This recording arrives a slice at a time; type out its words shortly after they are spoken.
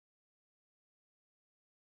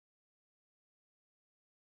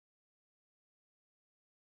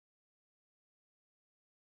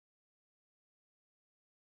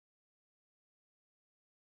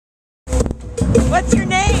What's your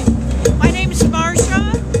name? My name's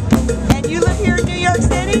Marsha. And you live here in New York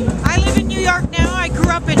City? I live in New York now. I grew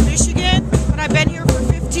up in Michigan, but I've been here for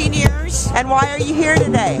 15 years. And why are you here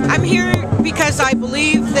today? I'm here because I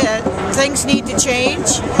believe that things need to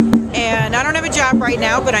change. And I don't have a job right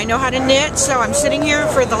now, but I know how to knit, so I'm sitting here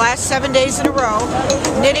for the last 7 days in a row,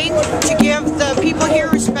 knitting to give the people here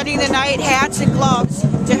who are spending the night hats and gloves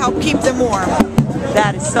to help keep them warm.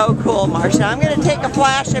 That is so cool, Marsha. I'm going to take a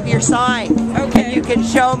flash of your sign. Okay. And you can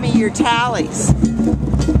show me your tallies.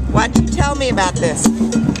 Why don't you tell me about this?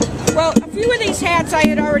 Well, a few of these hats I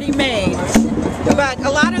had already made, but a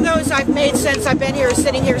lot of those I've made since I've been here,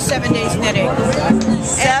 sitting here 7 days knitting.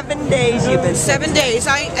 7 days you've been 7 days.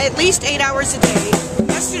 At least 8 hours a day.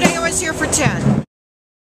 Yesterday I was here for 10.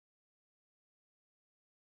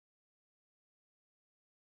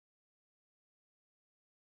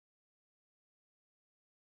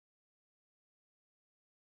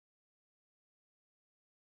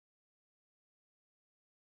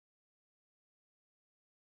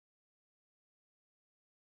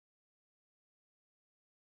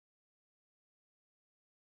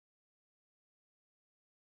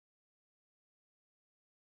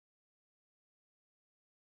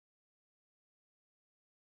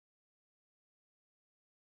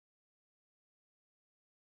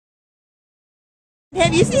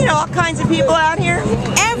 Have you seen all kinds of people out here?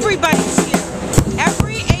 Everybody's here.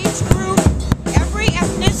 Every age group, every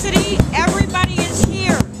ethnicity, everybody is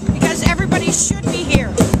here because everybody should be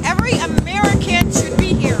here. Every American should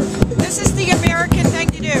be here. This is the American thing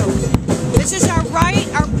to do. This is our right,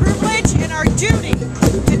 our privilege, and our duty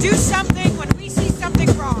to do something when we see something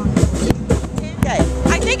wrong. Okay.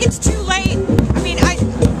 I think it's too late. I mean,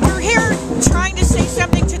 we're here trying to say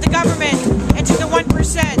something to the government and to the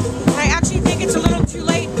 1%. I actually think it's a little too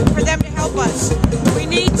late for them to help us. We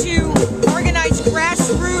need to organize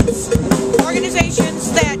grassroots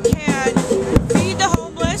organizations that can feed the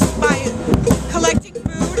homeless by collecting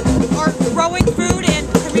food or growing food in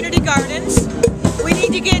community gardens. We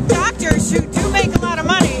need to get doctors who do make a lot of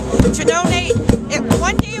money to donate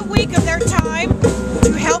 1 day a week of their time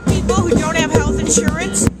to help people who don't have health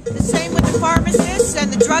insurance. The same with the pharmacists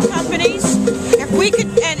and the drug companies. If we could,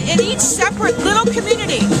 and in each separate little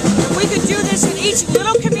community, if we could do this in each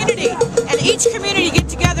little community, and each community get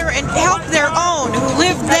together and help their own who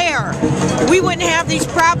live there, we wouldn't have these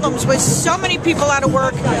problems with so many people out of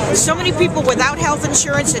work, so many people without health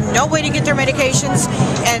insurance and no way to get their medications,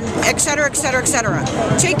 and et cetera, et cetera, et cetera.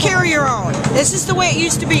 Take care of your own. This is the way it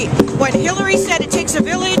used to be. When Hillary said it takes a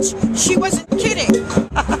village, she wasn't kidding.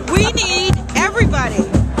 We need everybody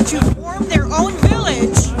to form their own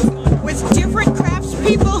village with different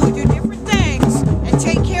craftspeople who do different things and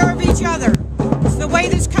take care of each other. It's the way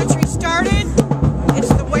this country started.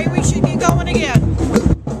 It's the way we should get going again.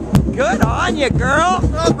 Good on you, girl.